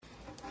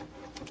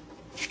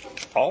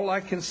All I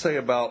can say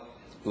about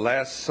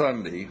last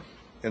Sunday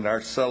in our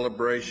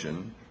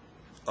celebration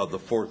of the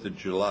 4th of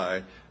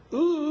July,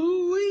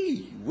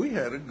 ooh-wee, we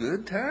had a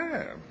good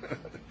time.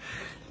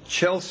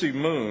 Chelsea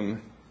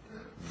Moon,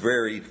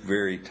 very,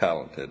 very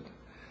talented.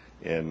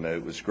 And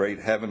it was great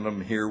having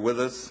them here with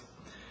us.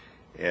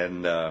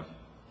 And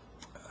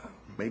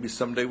maybe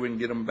someday we can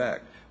get them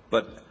back.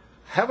 But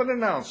have an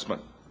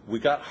announcement. We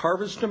got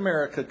Harvest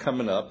America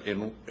coming up,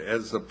 and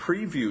as a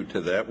preview to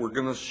that, we're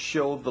going to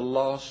show the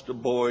Lost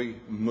Boy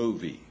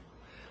movie.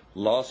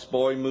 Lost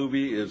Boy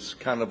movie is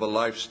kind of a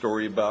life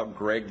story about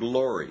Greg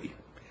Laurie.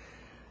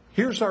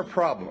 Here's our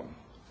problem.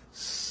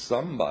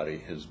 Somebody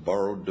has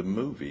borrowed the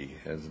movie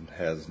and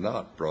has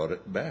not brought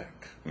it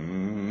back.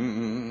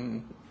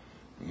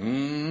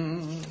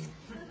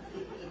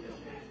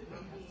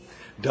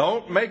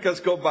 Don't make us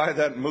go buy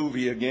that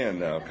movie again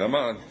now. Come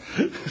on.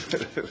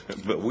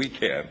 But we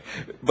can.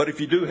 But if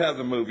you do have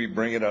the movie,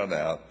 bring it on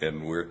out,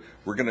 and we're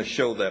going to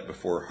show that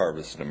before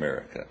Harvest in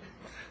America.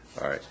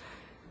 All right.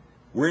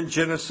 We're in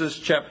Genesis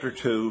chapter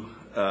 2.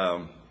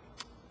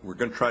 We're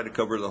going to try to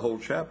cover the whole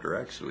chapter,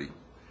 actually.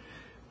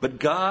 But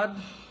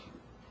God,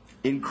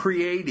 in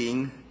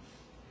creating,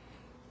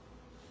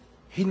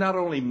 He not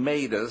only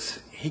made us,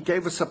 He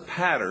gave us a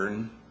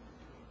pattern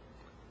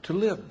to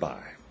live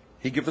by.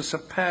 He gave us a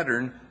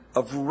pattern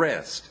of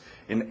rest.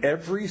 And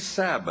every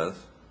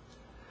Sabbath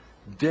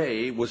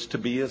day was to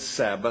be a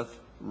Sabbath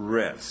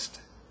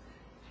rest.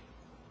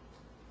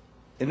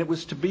 And it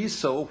was to be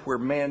so where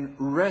man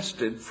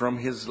rested from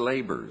his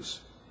labors.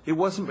 It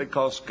wasn't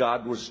because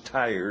God was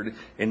tired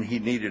and He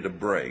needed a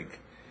break.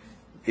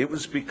 It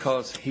was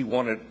because He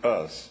wanted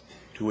us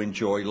to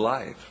enjoy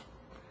life.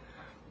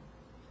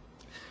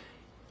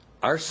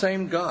 Our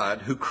same God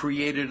who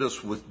created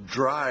us with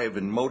drive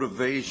and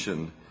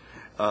motivation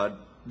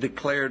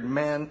declared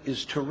man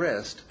is to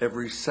rest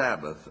every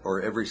Sabbath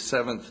or every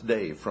seventh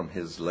day from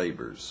his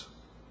labors.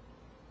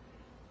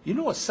 You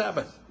know, a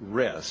Sabbath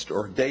rest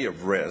or day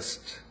of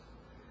rest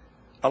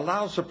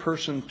allows a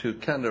person to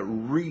kind of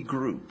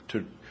regroup,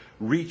 to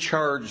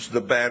recharge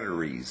the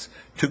batteries,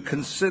 to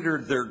consider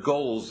their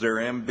goals, their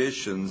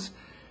ambitions,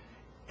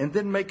 and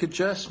then make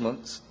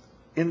adjustments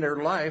in their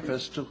life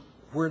as to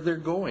where they're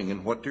going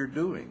and what they're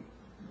doing.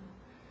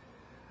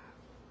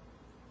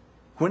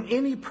 When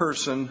any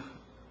person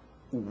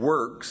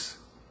works,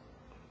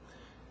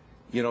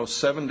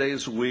 7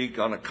 days a week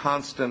on a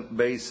constant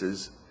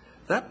basis,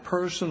 that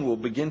person will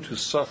begin to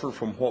suffer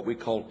from what we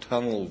call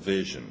tunnel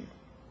vision.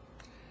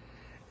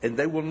 And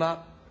they will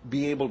not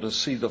be able to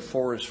see the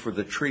forest for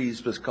the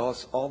trees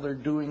because all they're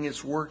doing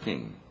is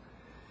working.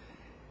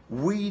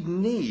 We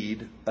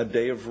need a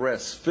day of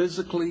rest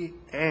physically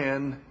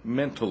and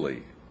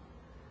mentally.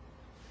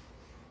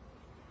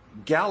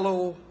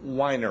 Gallo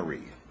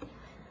Winery,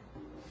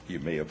 you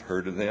may have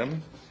heard of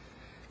them.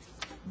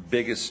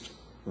 Biggest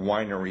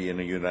winery in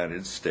the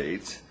United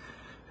States.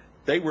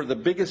 They were the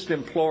biggest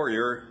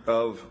employer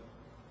of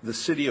the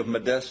city of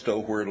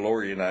Modesto, where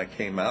Lori and I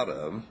came out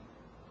of.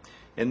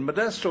 And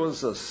Modesto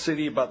is a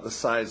city about the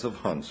size of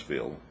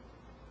Huntsville.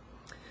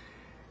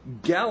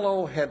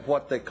 Gallo had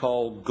what they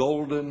call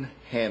golden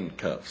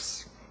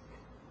handcuffs.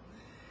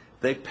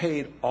 They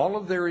paid all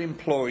of their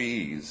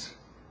employees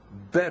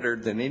better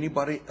than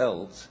anybody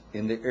else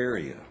in the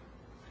area.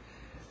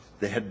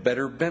 They had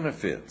better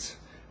benefits,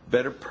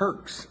 better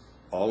perks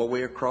all the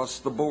way across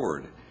the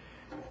board.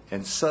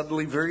 And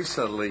suddenly, very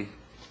suddenly,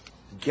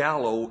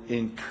 Gallo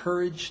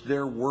encouraged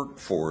their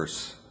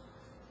workforce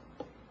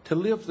to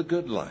live the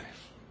good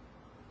life.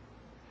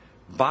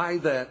 Buy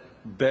that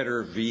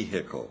better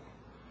vehicle,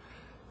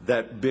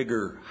 that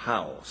bigger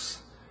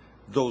house,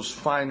 those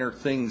finer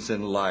things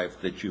in life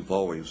that you've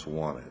always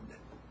wanted.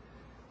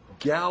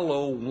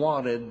 Gallo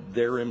wanted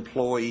their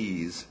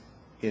employees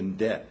in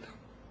debt.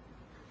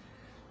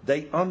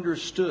 They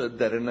understood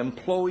that an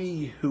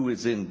employee who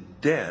is in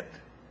debt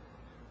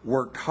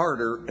worked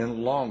harder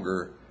and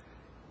longer,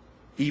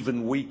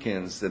 even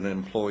weekends, than an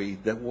employee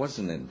that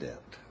wasn't in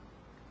debt.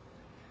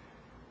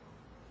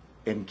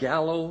 And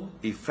Gallo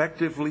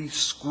effectively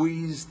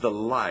squeezed the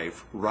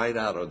life right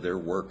out of their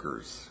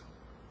workers.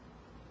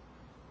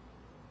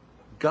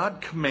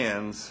 God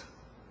commands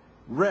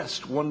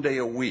rest 1 day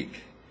a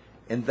week,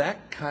 and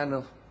that kind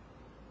of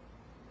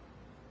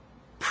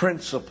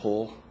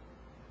principle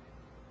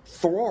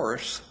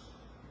thwarts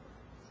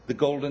the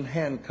golden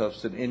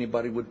handcuffs that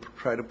anybody would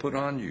try to put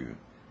on you.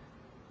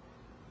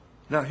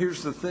 Now,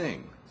 here's the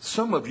thing.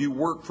 Some of you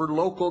work for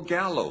local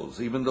gallows,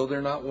 even though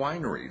they're not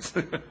wineries.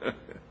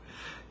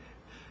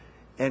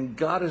 And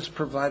God has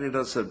provided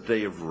us a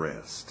day of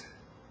rest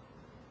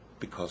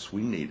because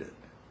we need it.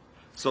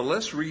 So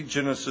let's read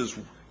Genesis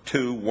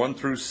 2, 1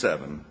 through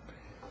 7,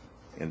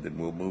 and then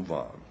we'll move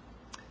on.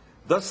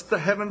 Thus the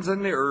heavens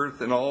and the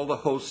earth and all the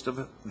host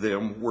of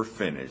them were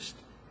finished.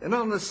 And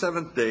on the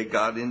seventh day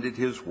God ended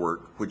his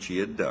work which he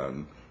had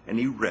done, and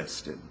he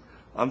rested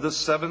on the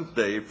seventh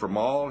day from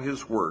all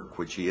his work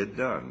which he had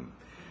done.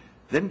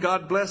 Then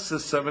God blessed the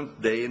seventh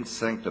day and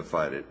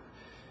sanctified it,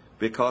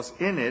 because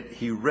in it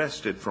he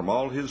rested from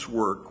all his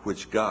work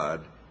which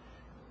God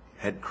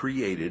had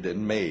created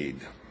and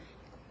made.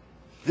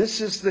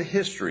 This is the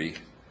history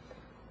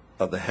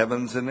of the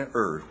heavens and the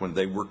earth when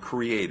they were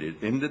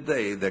created, in the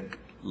day that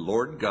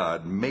Lord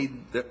God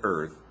made the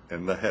earth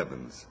and the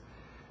heavens.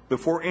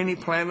 Before any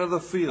plant of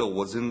the field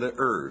was in the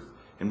earth,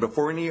 and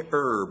before any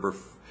herb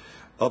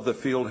of the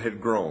field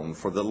had grown,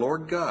 for the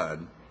Lord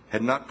God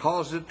had not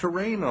caused it to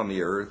rain on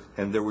the earth,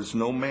 and there was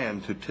no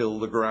man to till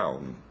the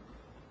ground.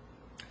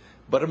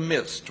 But a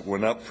mist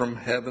went up from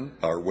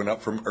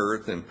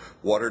earth, and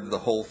watered the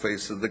whole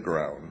face of the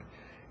ground.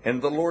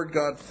 And the Lord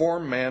God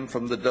formed man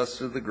from the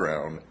dust of the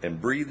ground, and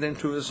breathed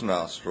into his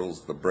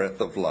nostrils the breath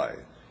of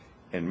life,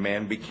 and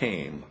man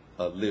became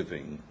a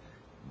living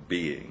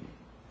being.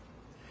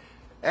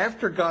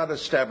 After God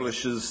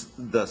establishes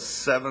the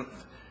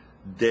seventh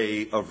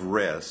day of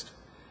rest,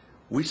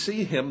 we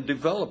see him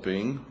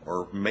developing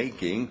or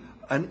making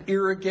an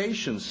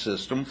irrigation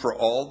system for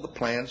all the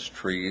plants,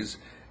 trees,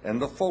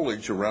 and the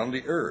foliage around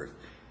the earth.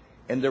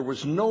 And there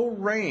was no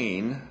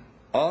rain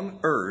on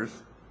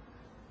earth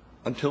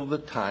until the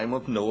time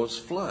of Noah's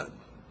flood.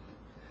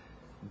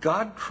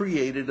 God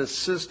created a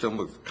system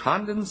of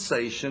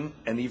condensation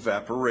and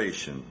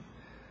evaporation.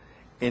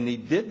 And he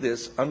did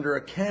this under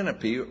a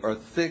canopy or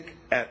thick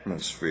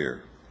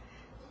atmosphere.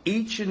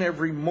 Each and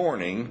every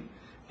morning,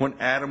 when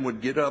Adam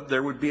would get up,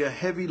 there would be a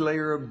heavy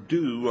layer of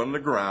dew on the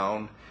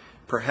ground,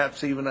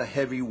 perhaps even a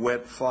heavy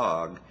wet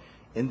fog.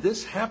 And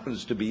this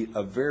happens to be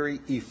a very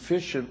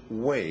efficient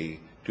way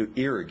to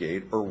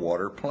irrigate or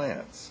water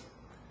plants.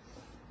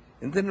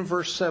 And then in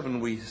verse 7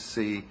 we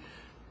see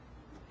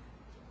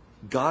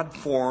God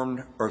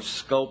formed or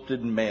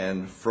sculpted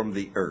man from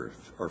the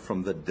earth or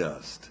from the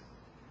dust.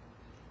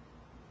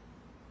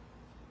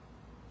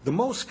 The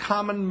most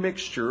common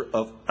mixture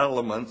of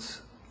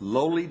elements,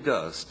 lowly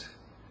dust,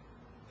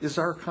 is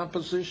our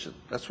composition.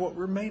 That's what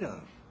we're made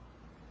of.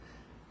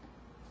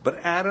 But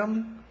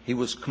Adam, he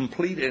was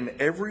complete in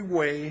every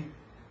way,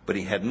 but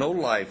he had no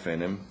life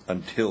in him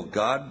until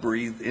God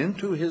breathed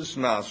into his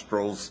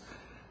nostrils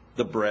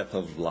the breath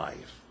of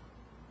life.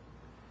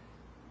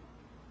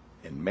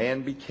 And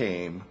man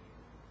became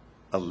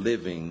a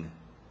living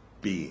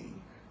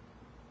being.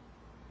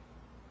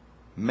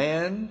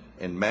 Man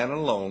and man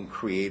alone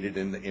created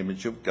in the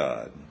image of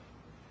God,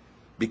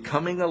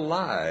 becoming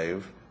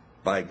alive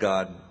by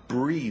God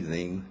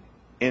breathing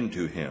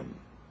into him.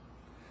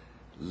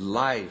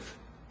 Life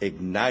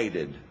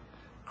ignited,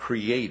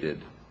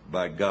 created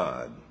by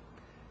God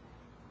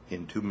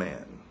into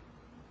man.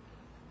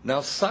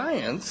 Now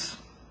science,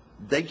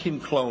 they can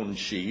clone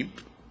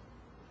sheep,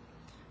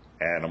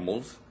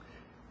 animals.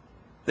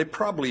 They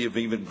probably have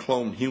even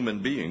cloned human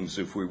beings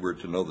if we were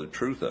to know the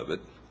truth of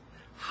it.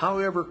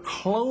 However,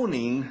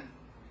 cloning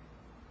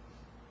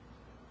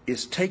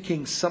is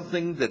taking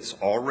something that's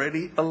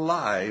already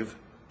alive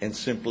and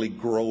simply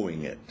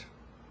growing it.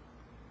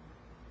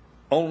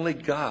 Only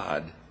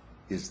God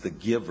is the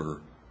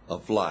giver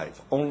of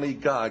life. Only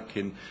God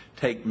can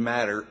take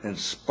matter and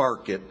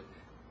spark it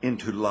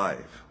into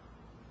life.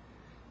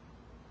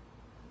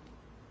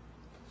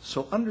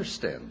 So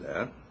understand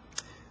that.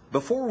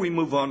 Before we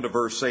move on to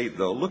verse 8,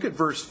 though, look at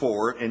verse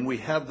 4, and we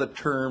have the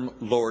term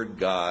Lord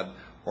God,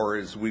 or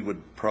as we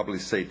would probably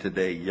say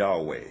today,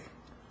 Yahweh.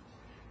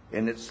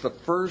 And it's the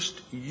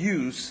first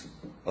use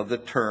of the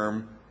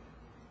term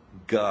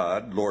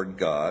God, Lord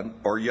God,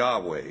 or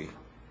Yahweh.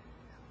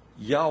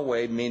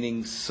 Yahweh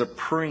meaning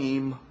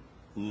supreme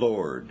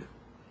Lord.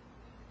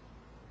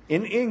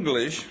 In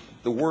English,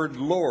 the word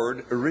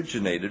Lord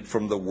originated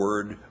from the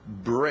word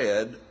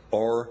bread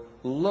or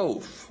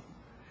loaf,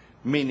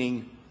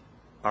 meaning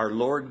our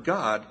Lord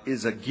God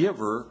is a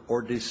giver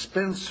or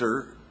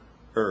dispenser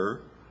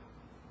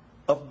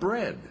of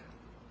bread.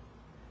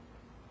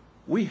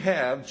 We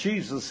have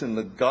Jesus in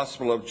the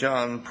Gospel of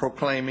John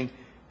proclaiming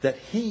that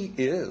he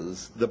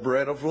is the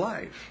bread of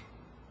life.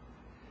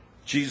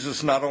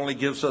 Jesus not only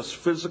gives us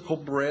physical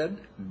bread,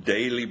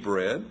 daily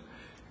bread,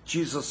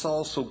 Jesus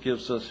also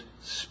gives us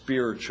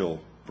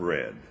spiritual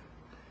bread.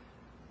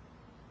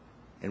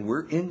 And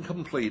we're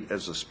incomplete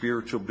as a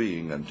spiritual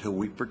being until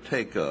we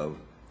partake of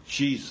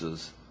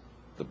Jesus,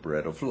 the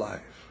bread of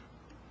life.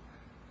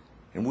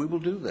 And we will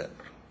do that.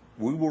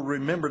 We will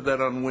remember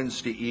that on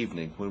Wednesday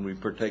evening when we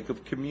partake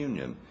of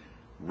communion,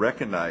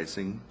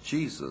 recognizing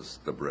Jesus,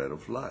 the bread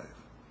of life.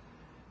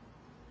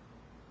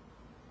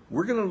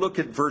 We're going to look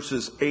at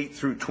verses 8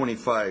 through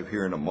 25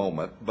 here in a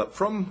moment, but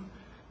from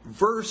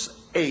verse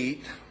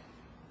 8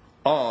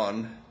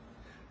 on,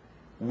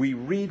 we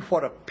read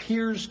what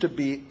appears to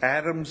be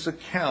Adam's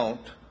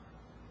account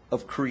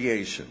of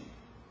creation.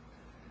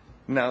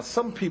 Now,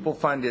 some people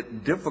find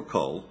it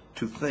difficult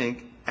to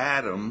think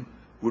Adam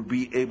would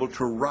be able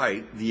to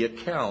write the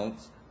account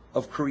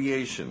of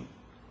creation.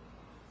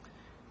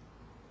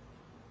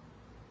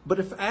 But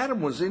if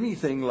Adam was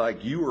anything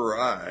like you or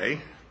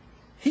I,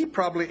 he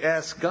probably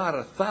asked God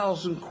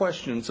 1,000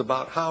 questions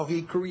about how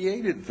he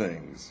created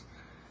things.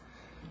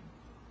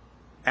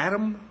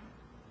 Adam,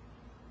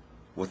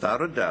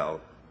 without a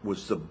doubt,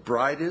 was the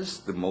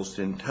brightest, the most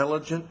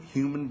intelligent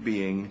human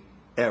being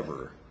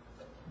ever,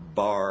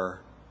 bar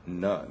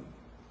none.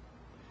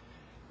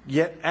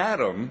 Yet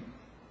Adam,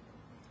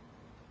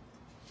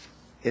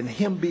 in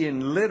him being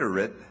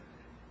literate,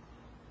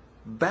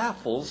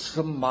 baffles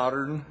some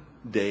modern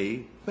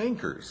day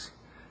thinkers.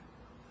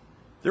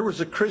 There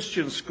was a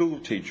Christian school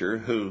teacher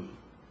who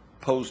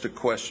posed a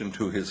question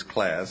to his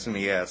class, and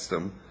he asked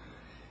them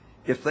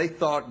if they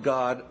thought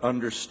God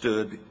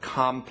understood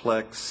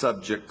complex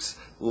subjects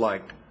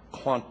like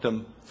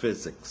quantum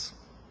physics.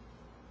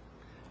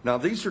 Now,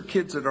 these are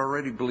kids that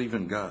already believe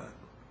in God.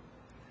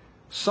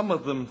 Some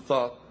of them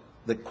thought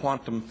that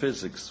quantum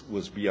physics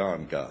was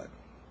beyond God.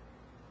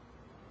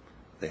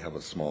 They have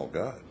a small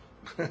God.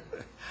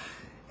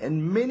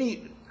 And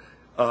many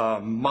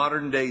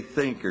modern-day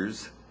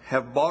thinkers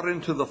have bought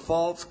into the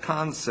false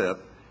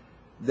concept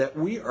that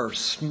we are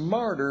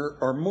smarter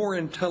or more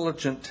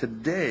intelligent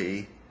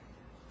today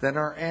than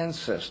our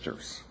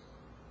ancestors.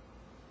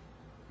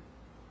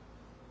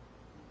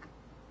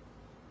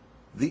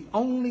 The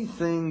only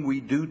thing we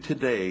do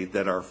today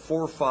that our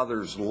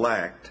forefathers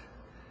lacked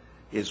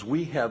is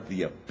we have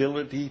the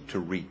ability to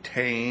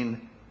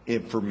retain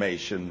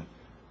information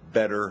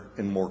better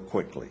and more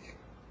quickly.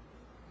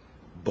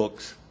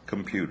 Books,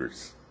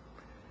 computers.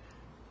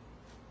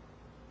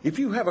 If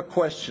you have a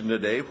question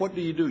today, what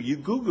do? You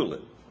Google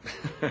it.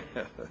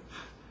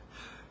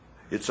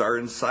 It's our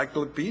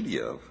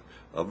encyclopedia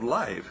of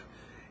life.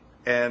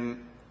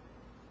 And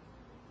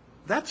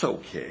that's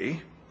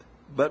okay,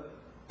 but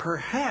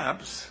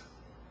perhaps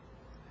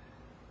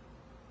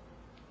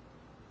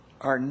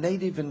our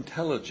native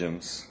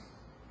intelligence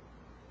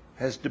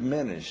has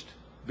diminished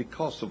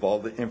because of all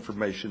the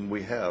information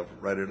we have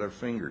right at our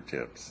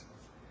fingertips.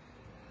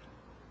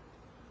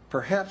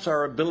 Perhaps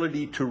our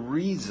ability to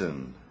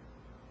reason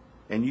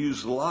and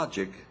use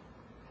logic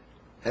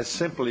has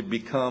simply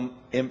become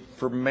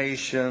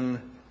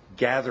information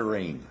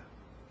gathering.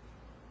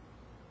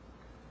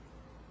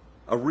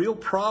 A real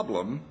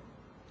problem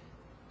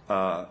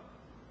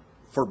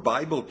for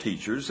Bible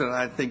teachers, and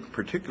I think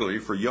particularly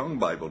for young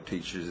Bible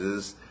teachers,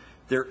 is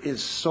there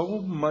is so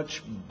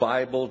much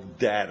Bible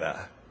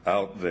data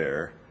out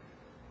there,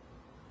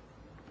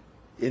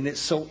 and it's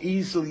so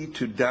easily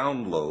to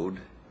download.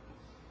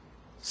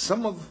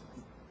 Some of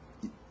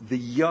the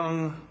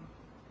young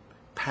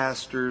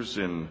pastors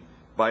and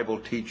Bible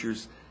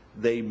teachers,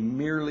 they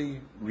merely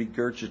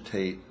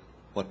regurgitate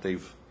what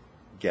they've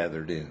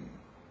gathered in.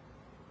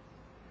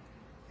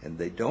 And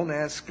they don't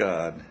ask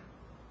God,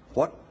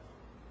 what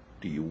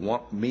do you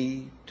want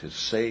me to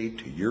say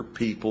to your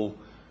people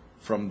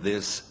from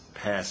this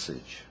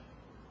passage?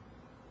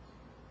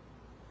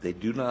 They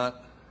do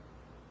not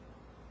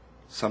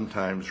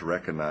sometimes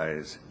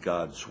recognize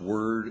God's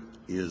word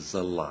is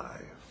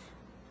alive.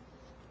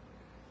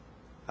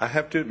 I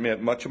have to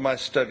admit, much of my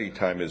study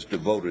time is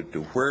devoted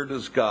to where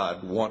does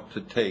God want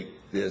to take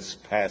this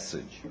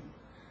passage?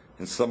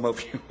 And some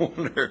of you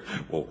wonder,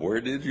 well,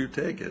 where did you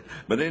take it?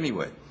 But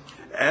anyway,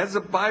 as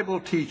a Bible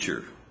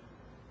teacher,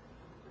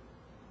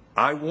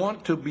 I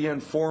want to be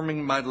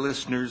informing my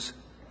listeners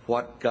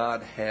what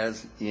God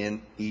has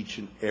in each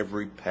and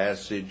every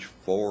passage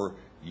for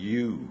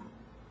you.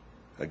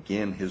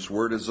 Again, his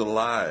word is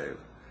alive.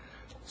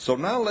 So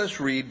now let's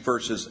read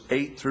verses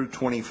 8 through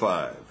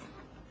 25.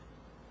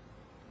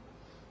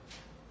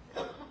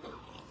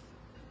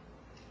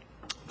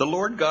 The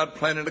Lord God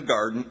planted a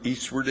garden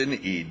eastward in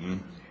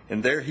Eden,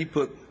 and there he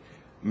put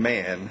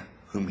man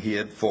whom he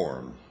had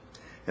formed.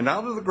 And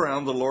out of the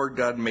ground the Lord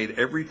God made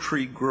every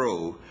tree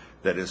grow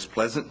that is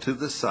pleasant to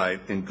the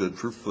sight and good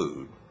for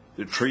food.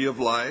 The tree of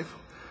life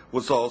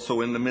was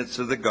also in the midst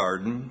of the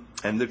garden,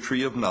 and the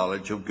tree of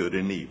knowledge of good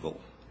and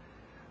evil.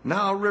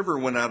 Now a river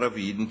went out of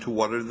Eden to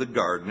water the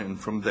garden, and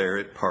from there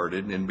it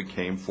parted and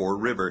became 4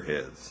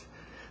 riverheads.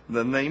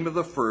 The name of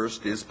the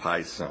first is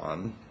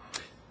Pison.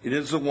 It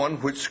is the one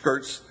which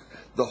skirts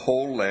the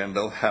whole land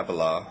of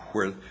Havilah,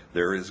 where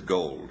there is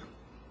gold.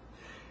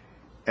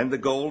 And the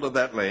gold of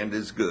that land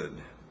is good,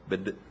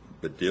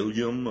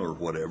 bdellium or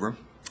whatever,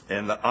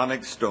 and the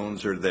onyx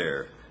stones are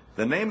there.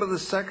 The name of the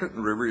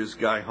second river is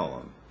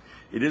Gihon.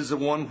 It is the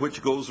one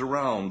which goes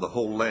around the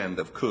whole land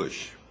of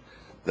Cush.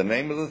 The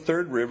name of the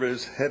third river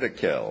is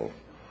Hiddekel.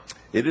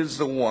 It is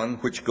the one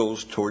which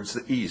goes towards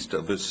the east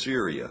of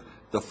Assyria.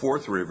 The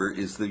fourth river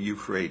is the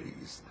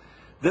Euphrates.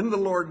 Then the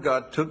Lord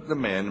God took the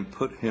man and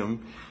put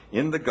him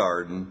in the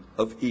garden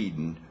of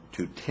Eden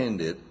to tend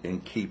it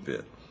and keep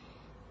it.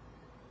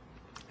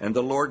 And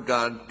the Lord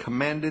God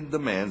commanded the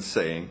man,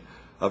 saying,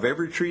 of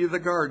every tree of the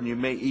garden you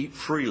may eat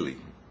freely,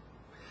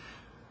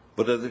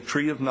 but of the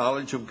tree of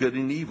knowledge of good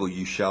and evil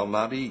you shall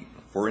not eat,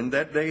 for in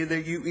that day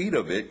that you eat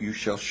of it you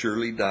shall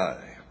surely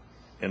die.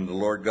 And the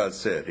Lord God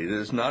said, it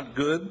is not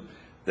good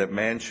that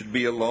man should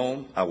be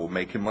alone. I will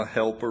make him a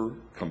helper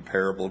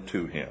comparable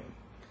to him.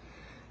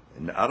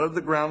 And out of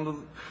the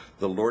ground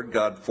the Lord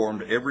God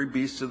formed every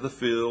beast of the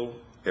field,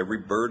 every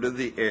bird of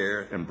the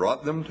air, and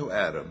brought them to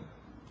Adam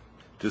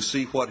to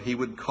see what he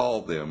would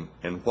call them.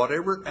 And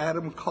whatever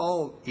Adam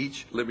called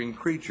each living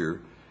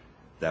creature,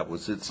 that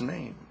was its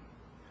name.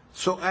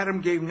 So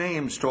Adam gave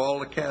names to all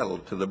the cattle,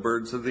 to the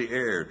birds of the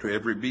air, to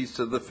every beast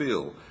of the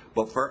field.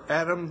 But for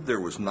Adam there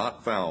was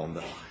not found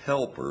a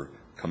helper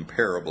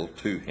comparable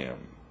to him.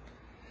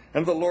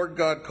 And the Lord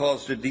God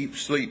caused a deep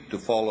sleep to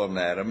fall on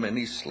Adam, and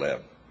he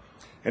slept.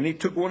 And he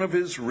took one of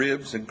his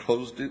ribs and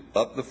closed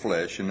up the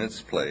flesh in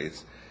its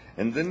place.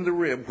 And then the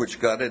rib which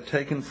God had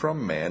taken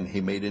from man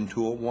he made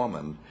into a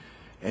woman,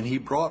 and he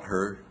brought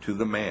her to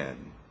the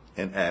man.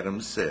 And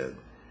Adam said,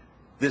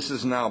 "This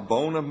is now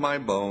bone of my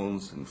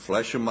bones and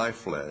flesh of my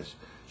flesh.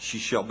 She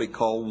shall be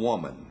called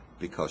woman,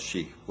 because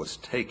she was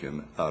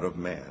taken out of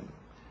man.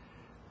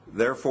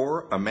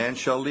 Therefore a man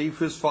shall leave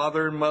his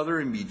father and mother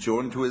and be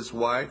joined to his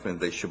wife, and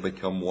they shall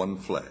become one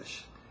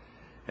flesh.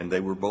 And they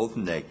were both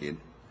naked,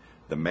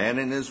 the man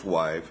and his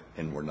wife,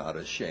 and were not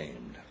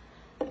ashamed."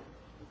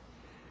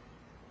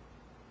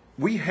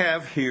 We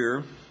have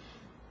here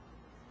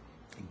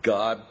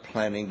God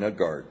planting a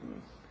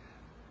garden.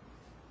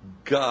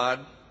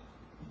 God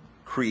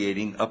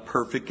creating a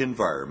perfect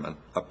environment,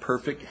 a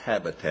perfect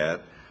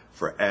habitat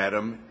for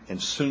Adam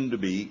and soon to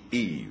be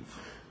Eve.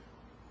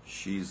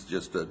 She's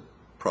just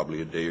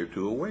probably a day or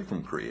two away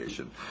from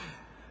creation.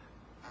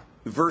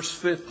 Verse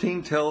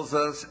 15 tells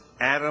us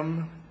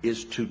Adam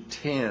is to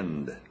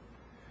tend,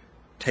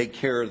 take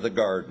care of the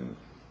garden.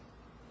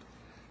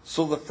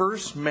 So the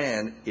first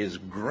man is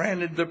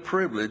granted the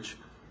privilege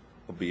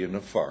of being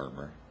a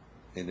farmer.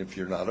 And if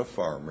you're not a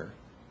farmer,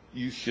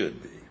 you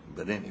should be.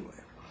 But anyway,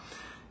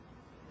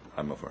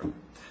 I'm a farmer.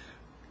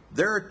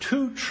 There are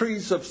two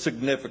trees of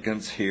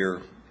significance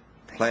here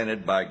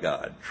planted by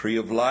God. Tree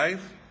of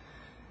life,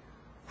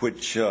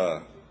 which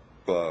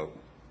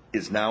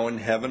is now in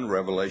heaven,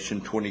 Revelation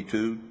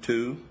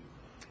 22:2,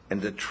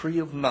 and the tree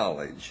of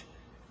knowledge,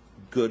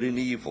 good and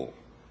evil,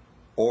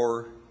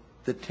 or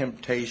the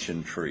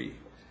temptation tree.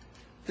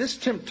 This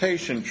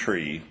temptation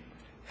tree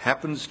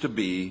happens to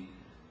be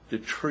the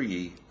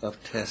tree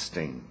of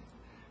testing,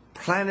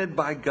 planted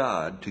by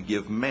God to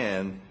give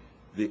man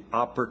the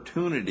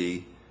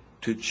opportunity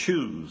to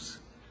choose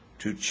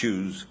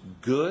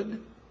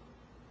good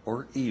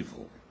or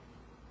evil.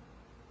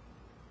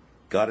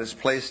 God has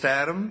placed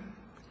Adam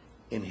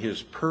in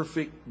his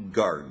perfect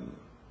garden.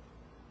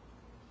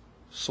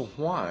 So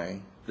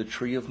why the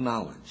tree of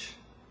knowledge?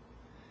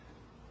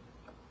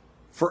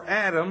 For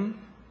Adam,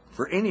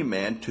 for any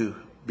man to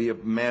be a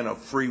man of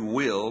free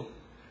will,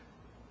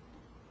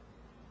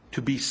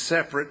 to be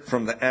separate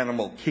from the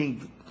animal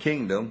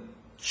kingdom,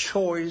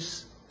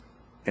 choice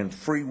and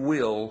free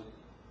will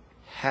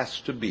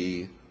has to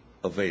be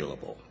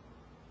available.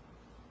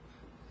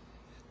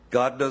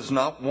 God does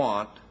not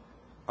want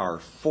our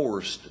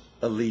forced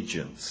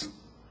allegiance.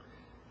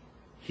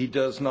 He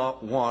does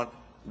not want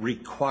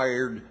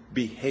required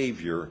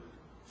behavior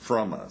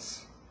from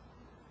us.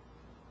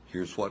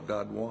 Here's what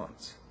God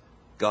wants.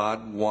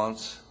 God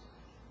wants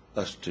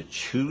us to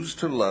choose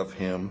to love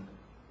him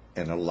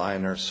and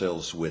align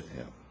ourselves with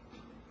him.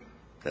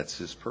 That's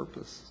his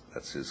purpose.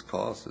 That's his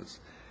causes.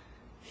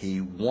 He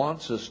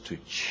wants us to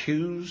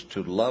choose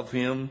to love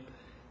him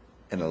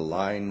and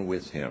align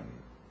with him.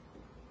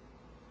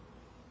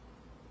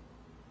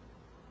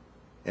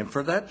 And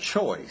for that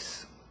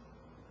choice,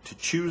 to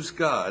choose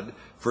God,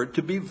 for it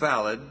to be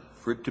valid,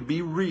 for it to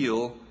be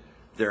real,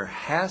 there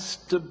has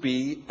to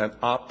be an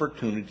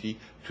opportunity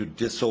to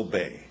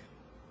disobey.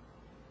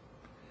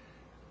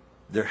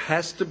 There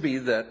has to be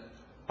that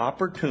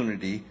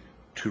opportunity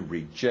to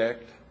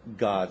reject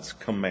God's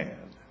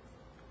command.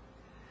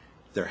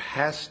 There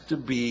has to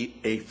be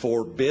a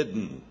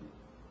forbidden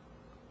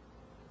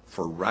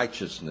for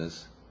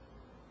righteousness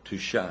to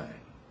shine.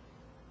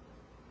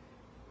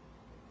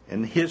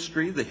 And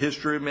history, the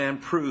history of man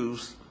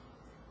proves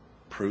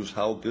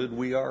how good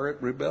we are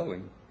at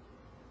rebelling.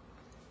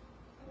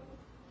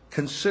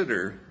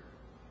 Consider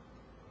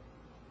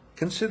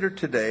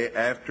today,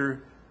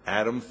 after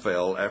Adam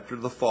fell, after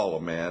the fall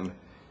of man,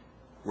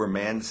 where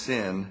man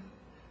sinned,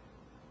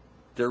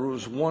 there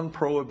was one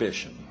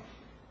prohibition.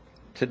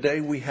 Today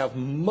we have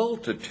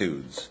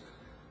multitudes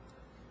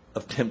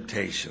of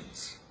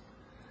temptations.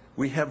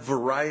 We have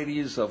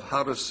varieties of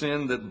how to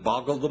sin that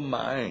boggle the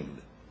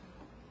mind.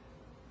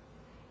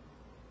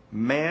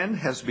 Man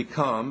has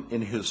become,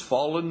 in his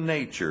fallen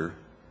nature,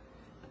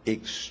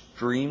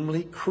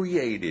 extremely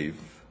creative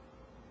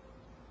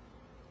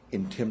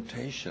in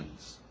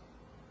temptations.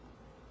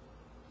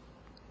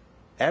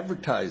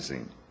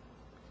 Advertising,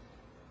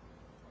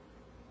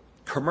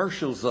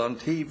 commercials on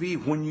TV,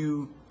 when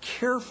you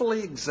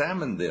carefully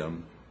examine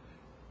them,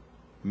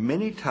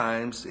 many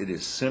times it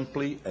is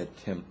simply a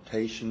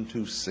temptation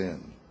to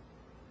sin.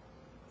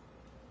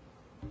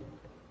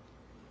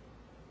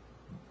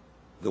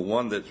 The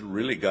one that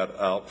really got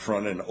out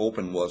front and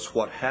open was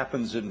what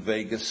happens in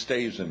Vegas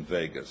stays in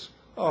Vegas.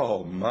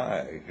 Oh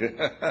my.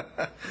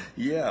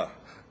 Yeah.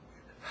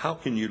 How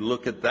can you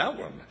look at that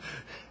one?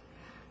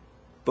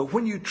 But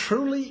when you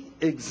truly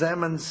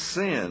examine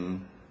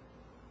sin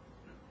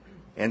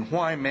and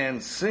why man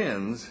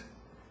sins,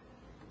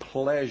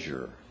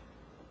 pleasure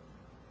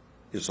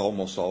is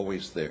almost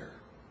always there.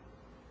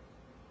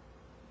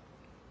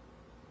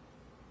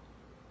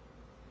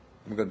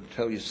 I'm going to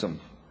tell you some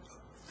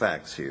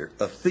facts here.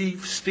 A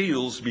thief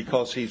steals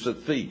because he's a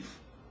thief.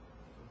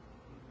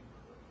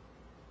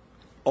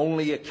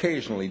 Only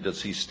occasionally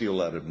does he steal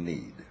out of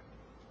need.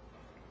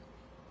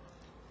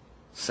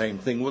 Same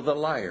thing with a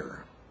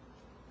liar.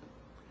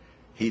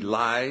 He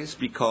lies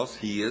because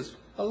he is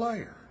a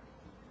liar.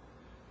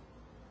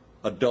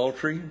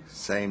 Adultery,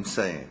 same.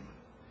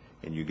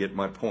 And you get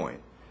my point.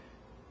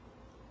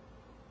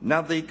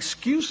 Now, the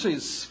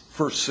excuses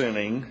for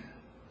sinning,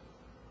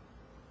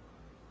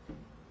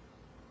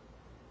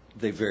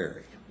 they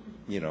vary.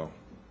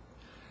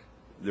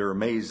 They're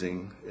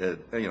amazing.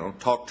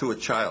 Talk to a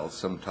child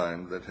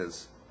sometime that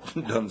has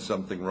done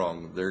something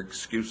wrong. Their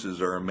excuses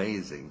are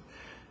amazing.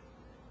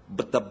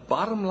 But the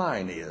bottom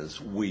line is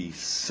we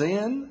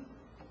sin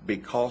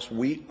because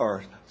we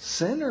are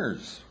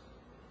sinners.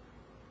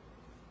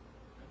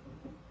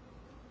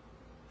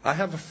 I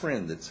have a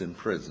friend that's in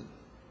prison,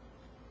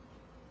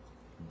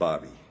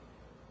 Bobby.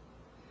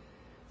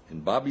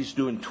 And Bobby's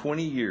doing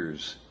 20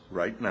 years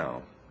right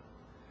now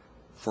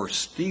for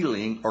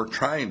stealing, or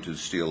trying to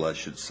steal, I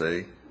should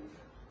say,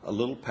 a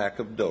little pack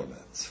of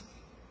donuts.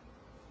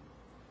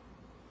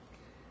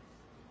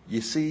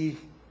 You see,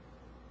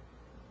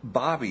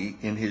 Bobby,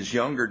 in his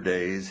younger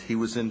days, he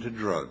was into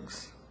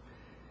drugs.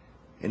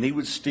 And he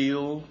would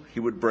steal, he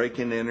would break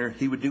and enter,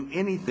 he would do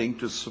anything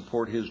to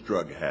support his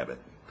drug habit.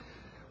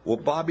 Well,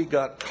 Bobby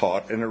got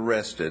caught and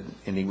arrested,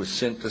 and he was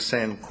sent to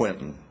San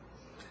Quentin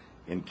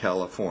in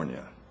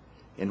California.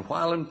 And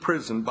while in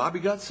prison, Bobby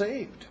got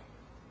saved.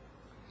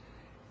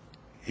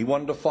 He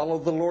wanted to follow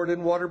the Lord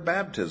in water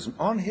baptism.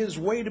 On his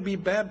way to be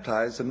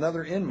baptized,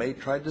 another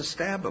inmate tried to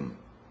stab him.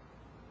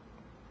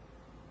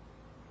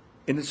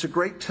 And it's a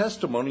great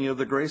testimony of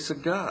the grace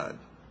of God.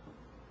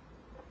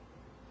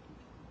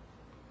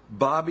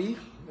 Bobby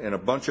and a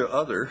bunch of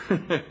other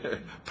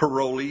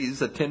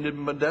parolees attended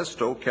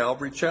Modesto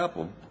Calvary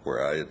Chapel,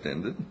 where I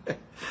attended.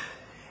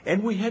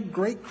 And we had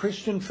great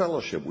Christian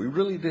fellowship. We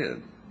really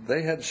did.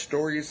 They had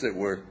stories that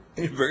were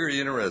very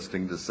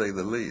interesting, to say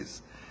the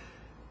least.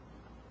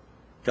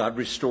 God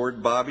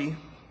restored Bobby,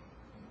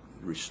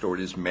 restored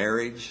his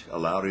marriage,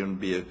 allowed him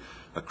to be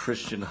a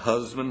Christian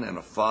husband and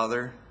a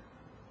father.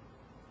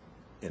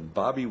 And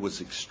Bobby was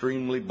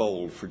extremely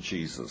bold for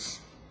Jesus.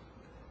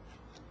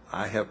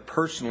 I have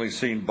personally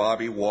seen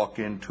Bobby walk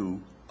into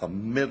a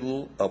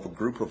middle of a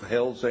group of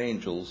Hell's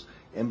Angels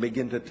and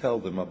begin to tell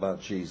them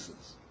about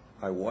Jesus.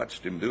 I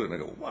watched him do it and I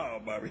go,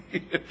 wow, Bobby,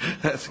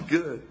 that's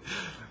good.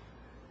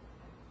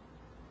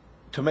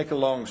 To make a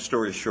long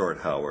story short,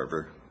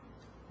 however,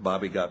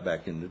 Bobby got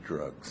back into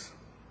drugs.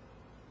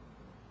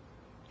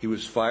 He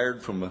was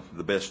fired from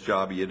the best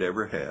job he had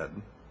ever had.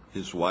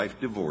 His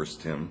wife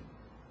divorced him.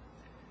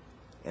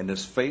 And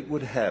as fate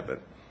would have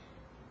it,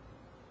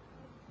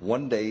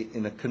 one day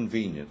in a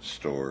convenience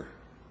store,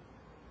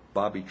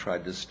 Bobby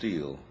tried to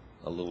steal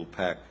a little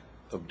pack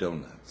of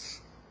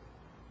donuts.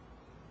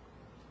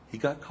 He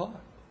got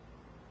caught.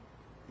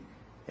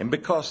 And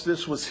because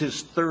this was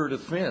his third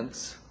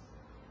offense,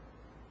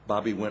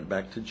 Bobby went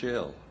back to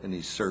jail, and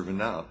he's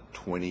serving out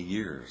 20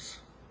 years.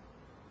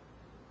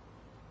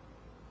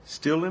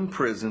 Still in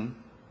prison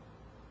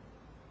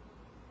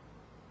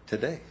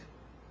today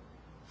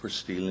for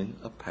stealing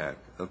a pack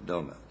of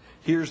donuts.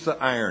 Here's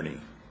the irony.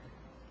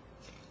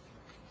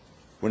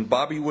 When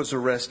Bobby was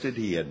arrested,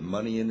 he had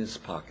money in his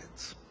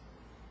pockets.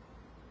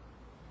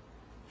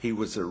 He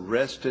was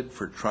arrested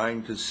for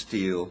trying to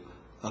steal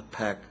a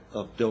pack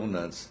of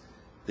donuts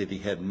that he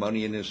had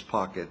money in his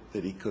pocket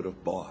that he could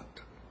have bought.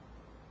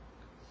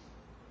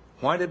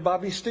 Why did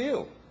Bobby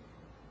steal?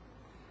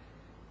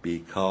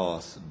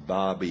 Because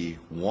Bobby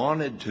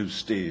wanted to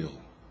steal.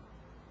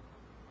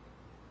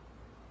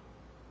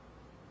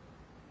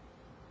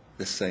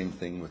 The same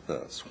thing with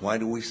us. Why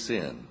do we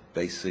sin?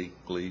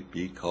 Basically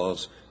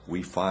because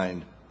we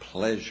find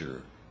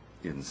pleasure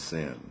in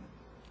sin.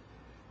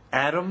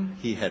 Adam,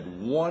 he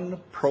had one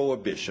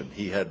prohibition.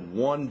 He had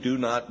one do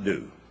not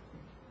do.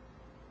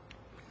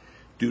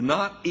 Do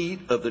not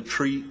eat of the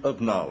tree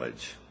of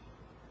knowledge.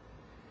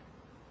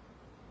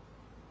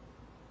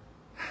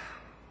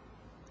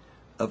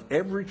 Of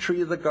every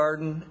tree of the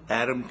garden,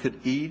 Adam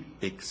could eat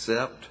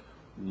except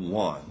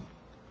one.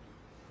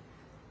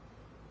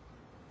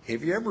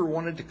 Have you ever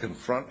wanted to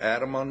confront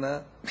Adam on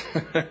that?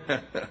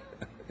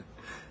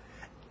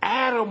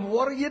 Adam,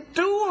 what are you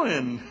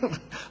doing?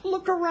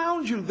 Look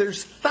around you.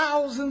 There's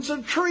thousands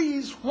of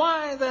trees.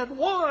 Why that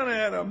one,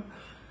 Adam?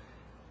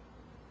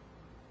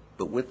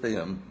 But with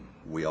them,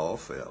 we all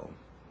fell.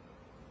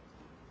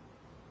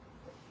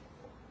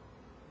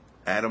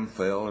 Adam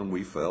fell and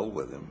we fell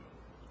with him.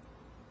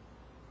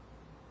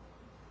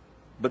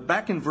 But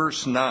back in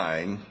verse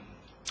 9,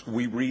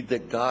 we read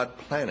that God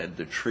planted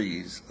the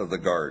trees of the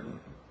garden.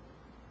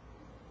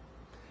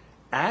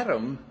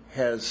 Adam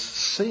has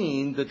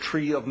seen the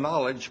tree of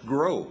knowledge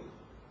grow.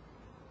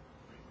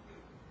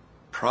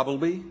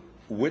 Probably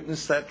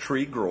witnessed that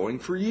tree growing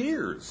for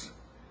years.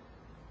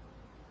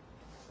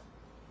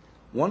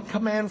 One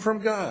command from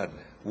God,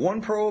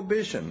 One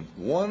prohibition,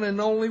 one and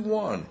only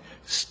one.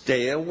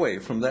 Stay away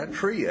from that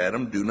tree,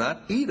 Adam. Do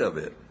not eat of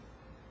it.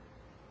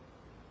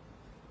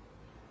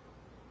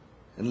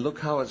 And look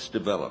how it's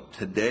developed.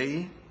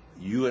 Today,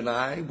 you and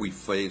I, we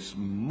face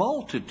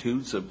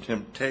multitudes of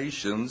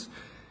temptations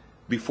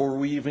before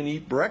we even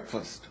eat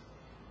breakfast.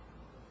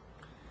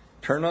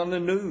 Turn on the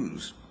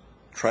news.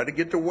 Try to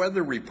get the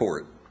weather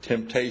report.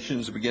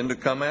 Temptations begin to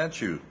come at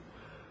you.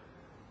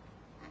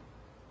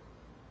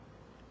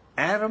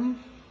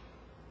 Adam,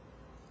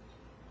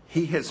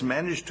 he has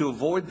managed to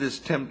avoid this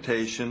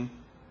temptation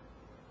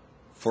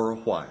for a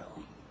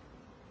while.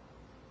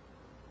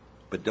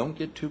 But don't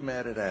get too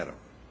mad at Adam.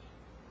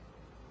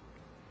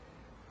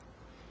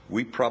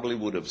 We probably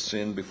would have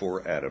sinned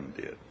before Adam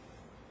did.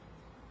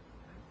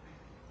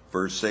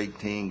 Verse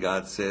 18,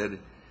 God said,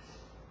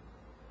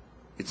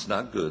 "It's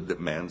not good that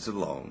man's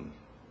alone.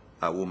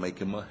 I will make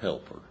him a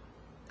helper,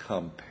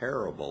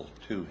 comparable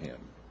to him."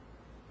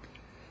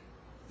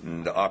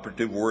 And the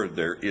operative word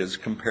there is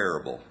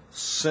comparable.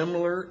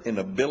 Similar in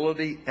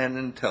ability and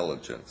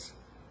intelligence.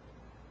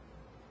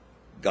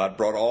 God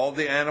brought all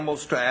the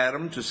animals to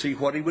Adam to see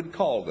what he would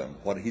call them,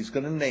 what he's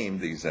going to name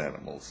these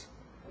animals.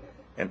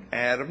 And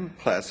Adam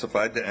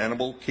classified the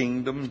animal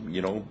kingdom,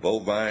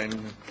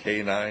 bovine,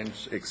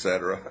 canines,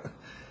 etc.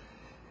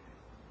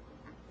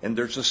 And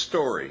there's a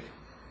story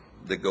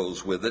that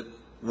goes with it.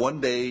 One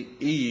day,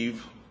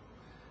 Eve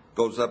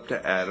goes up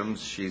to Adam.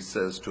 She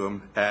says to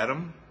him,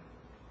 "Adam,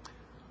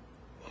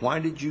 why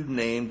did you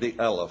name the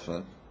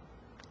elephant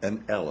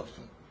an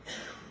elephant?"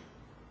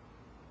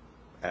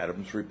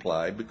 Adam's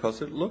reply,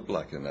 "Because it looked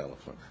like an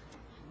elephant."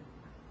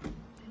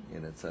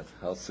 And that's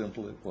how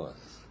simple it was.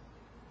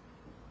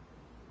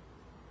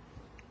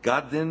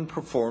 God then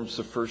performs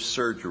the first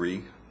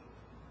surgery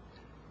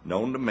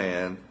known to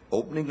man,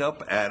 opening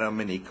up Adam,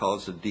 and he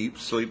caused a deep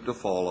sleep to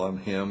fall on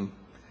him.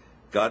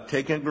 God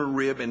taking a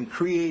rib and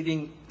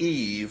creating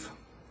Eve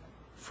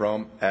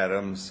from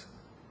Adam's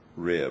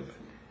rib.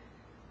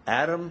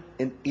 Adam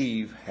and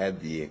Eve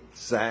had the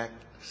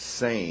exact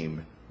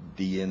same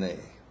DNA.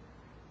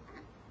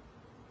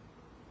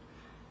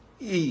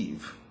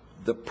 Eve,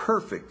 the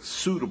perfect,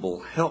 suitable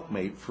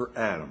helpmate for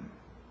Adam,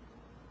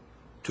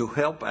 to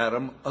help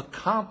Adam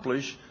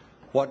accomplish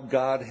what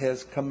God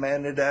has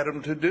commanded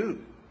Adam to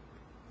do.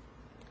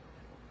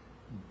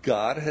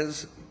 God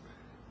has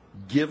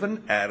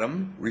given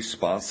Adam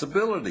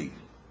responsibility.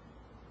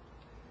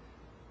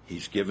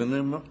 He's given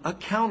him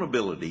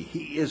accountability.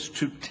 He is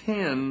to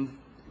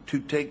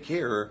take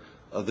care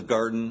of the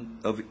Garden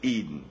of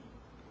Eden.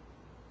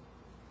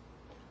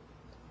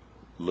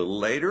 A little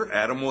later,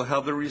 Adam will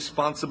have the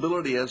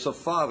responsibility as a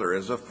father,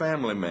 as a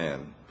family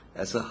man,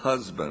 as a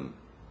husband.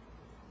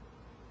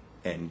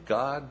 And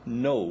God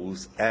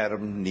knows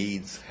Adam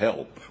needs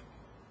help.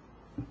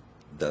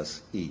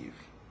 Thus Eve.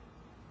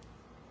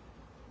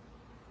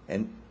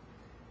 And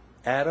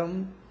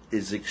Adam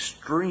is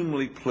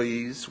extremely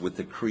pleased with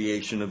the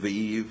creation of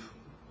Eve.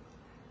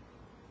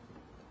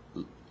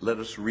 Let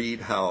us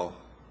read how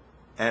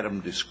Adam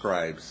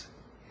describes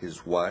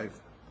his wife.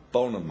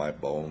 "Bone of my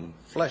bone,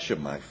 flesh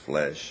of my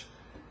flesh."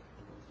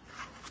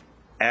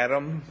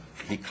 Adam,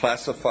 he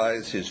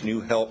classifies his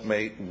new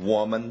helpmate,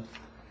 woman,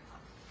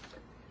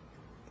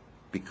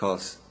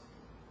 because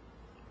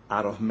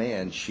out of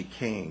man she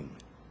came,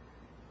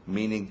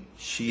 meaning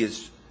she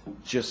is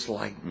just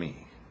like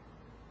me.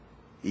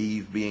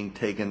 Eve being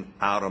taken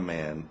out of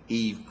man,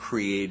 Eve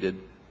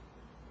created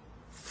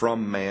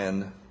from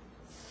man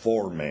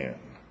for man.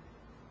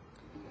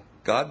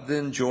 God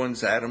then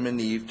joins Adam and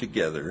Eve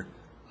together,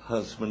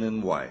 husband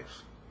and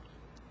wife.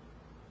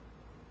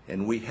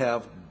 And we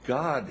have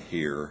God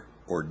here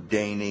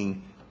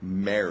ordaining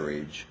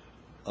marriage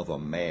of a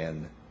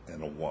man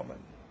and a woman.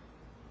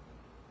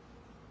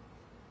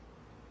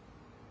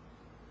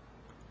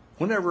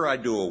 Whenever I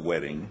do a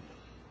wedding,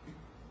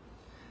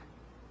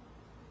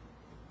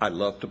 I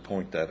love to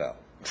point that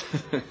out.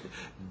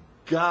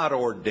 God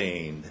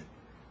ordained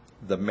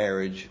the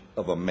marriage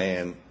of a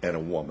man and a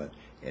woman,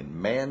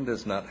 and man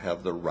does not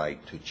have the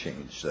right to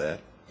change that.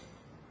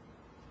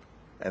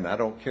 And I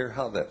don't care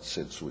how that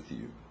sits with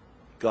you.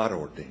 God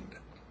ordained it.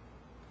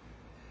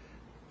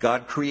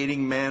 God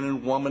creating man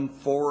and woman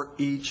for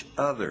each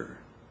other.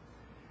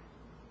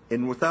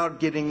 And without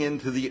getting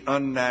into the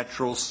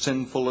unnatural,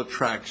 sinful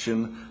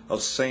attraction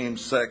of same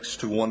sex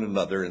to one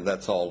another, and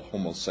that's all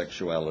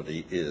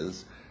homosexuality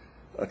is,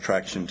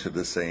 attraction to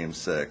the same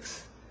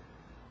sex.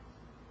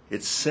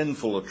 It's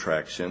sinful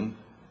attraction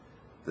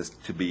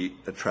to be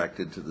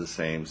attracted to the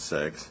same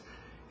sex.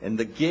 And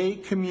the gay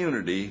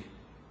community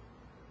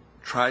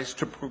tries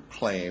to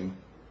proclaim,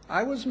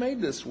 "I was made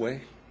this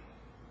way."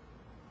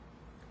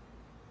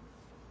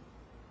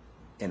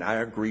 And I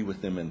agree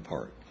with them in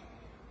part.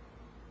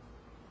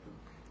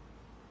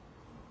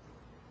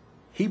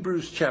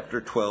 Hebrews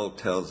chapter 12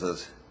 tells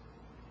us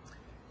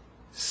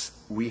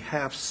we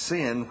have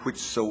sin which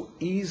so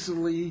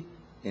easily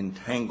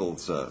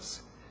entangles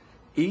us.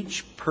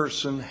 Each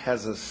person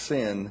has a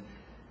sin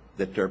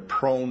that they're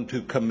prone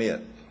to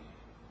commit.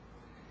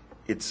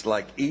 It's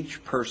like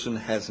each person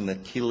has an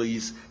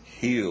Achilles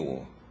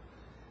heel.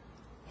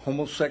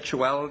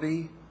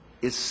 Homosexuality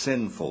is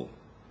sinful,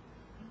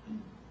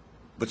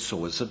 but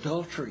so is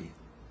adultery.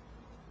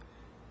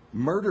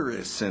 Murder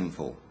is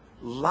sinful.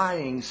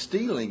 Lying,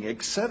 stealing,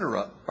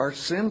 etc. are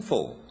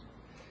sinful.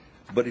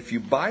 But if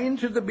you buy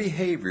into the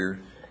behavior,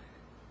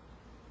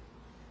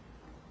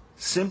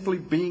 simply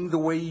being the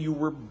way you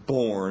were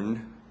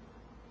born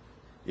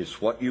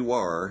is what you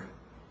are,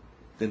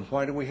 then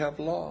why do we have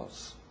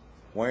laws?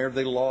 Why are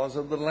they laws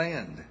of the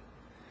land?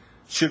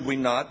 Should we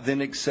not then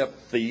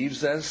accept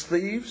thieves as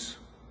thieves?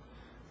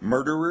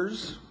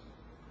 Murderers?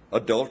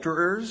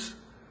 Adulterers?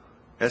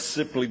 As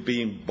simply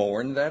being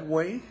born that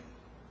way?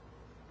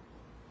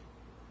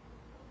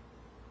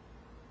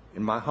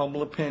 In my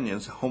humble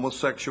opinions,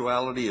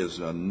 homosexuality is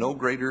a no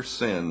greater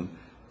sin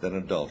than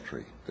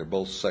adultery. They're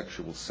both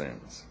sexual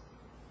sins.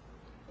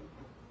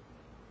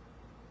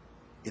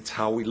 It's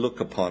how we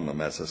look upon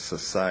them as a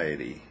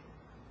society.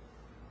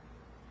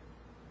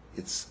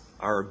 It's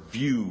our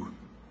view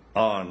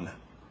on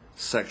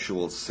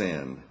sexual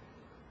sin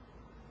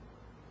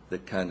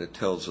that kind of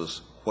tells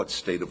us what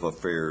state of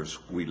affairs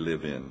we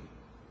live in.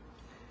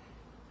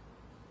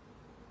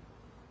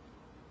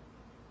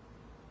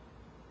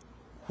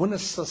 When a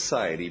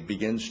society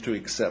begins to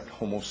accept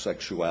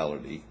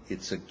homosexuality,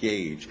 it's a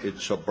gauge,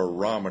 it's a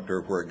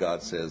barometer where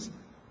God says,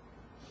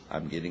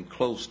 I'm getting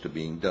close to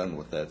being done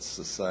with that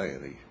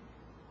society.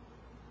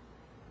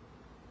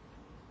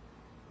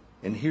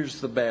 And here's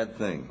the bad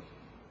thing,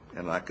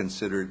 and I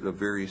consider it a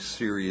very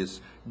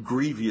serious,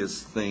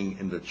 grievous thing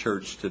in the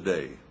church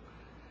today.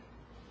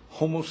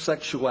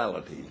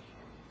 Homosexuality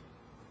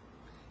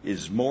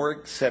is more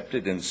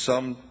accepted in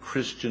some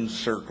Christian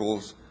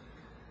circles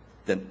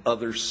than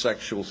other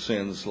sexual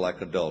sins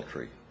like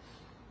adultery.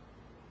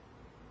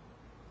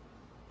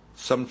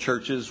 Some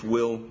churches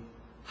will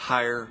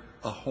hire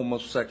a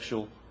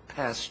homosexual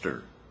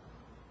pastor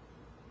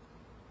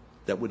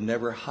that would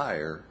never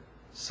hire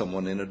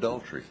someone in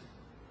adultery.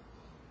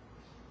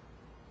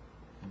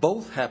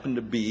 Both happen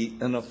to be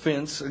an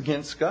offense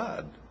against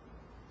God.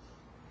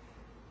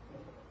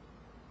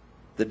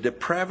 The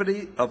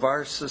depravity of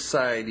our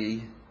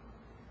society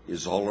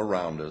is all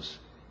around us.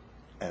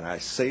 And I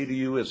say to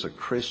you as a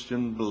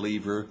Christian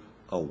believer,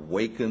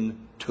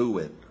 awaken to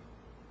it.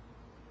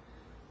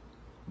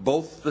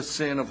 Both the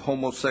sin of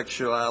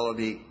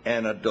homosexuality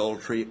and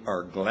adultery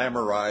are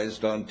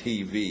glamorized on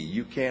TV.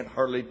 You can't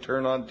hardly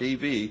turn on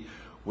TV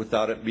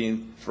without it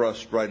being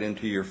thrust right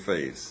into your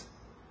face.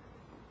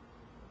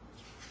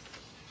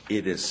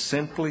 It is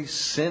simply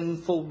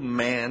sinful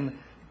man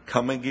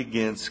coming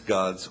against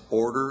God's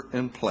order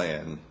and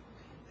plan.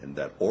 And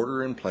that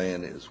order and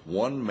plan is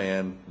one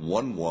man,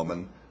 one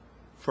woman,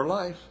 for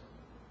life.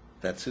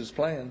 That's his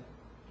plan.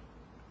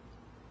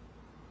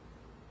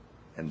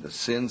 And the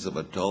sins of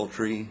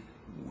adultery,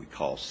 we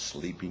call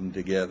sleeping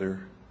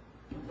together.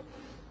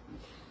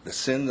 The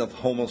sin of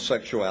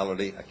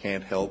homosexuality, I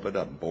can't help it,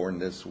 I'm born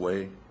this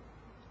way,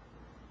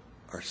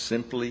 are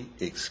simply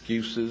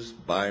excuses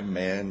by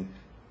man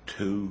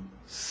to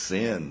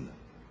sin.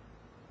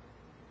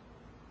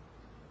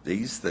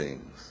 These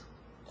things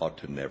ought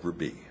to never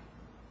be.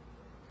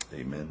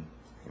 Amen.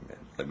 Amen.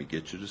 Let me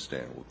get you to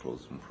stand. We'll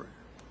close in prayer.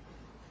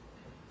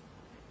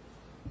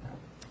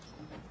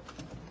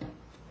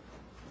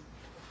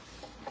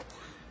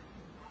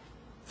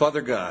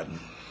 Father God,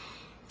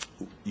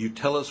 you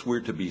tell us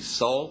we're to be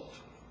salt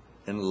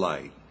and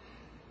light.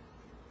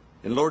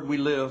 And Lord, we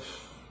live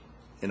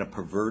in a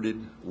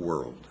perverted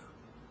world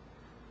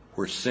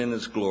where sin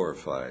is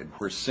glorified,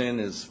 where sin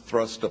is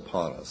thrust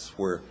upon us,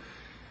 where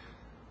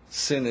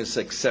sin is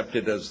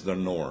accepted as the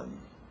norm.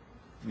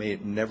 May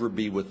it never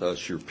be with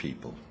us, your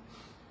people.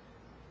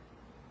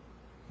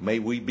 May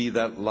we be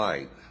that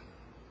light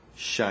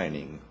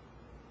shining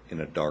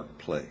in a dark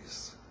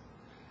place.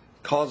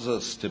 Cause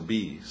us to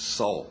be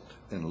salt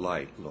and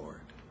light,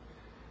 Lord.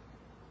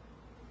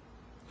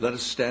 Let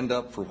us stand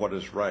up for what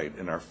is right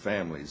in our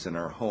families, in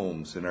our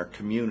homes, in our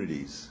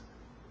communities.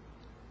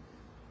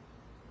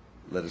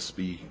 Let us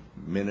be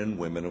men and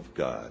women of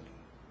God.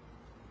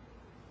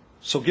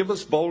 So give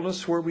us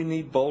boldness where we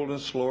need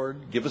boldness,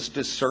 Lord. Give us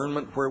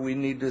discernment where we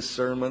need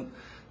discernment.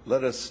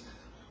 Let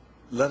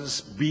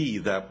us be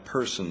that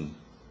person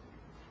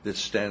that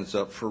stands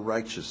up for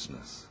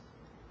righteousness.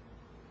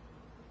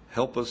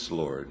 Help us,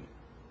 Lord,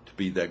 to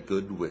be that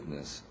good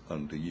witness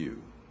unto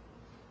you.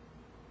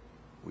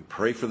 We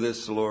pray for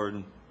this,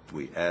 Lord.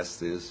 We ask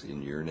this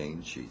in your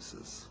name,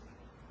 Jesus.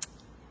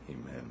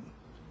 Amen.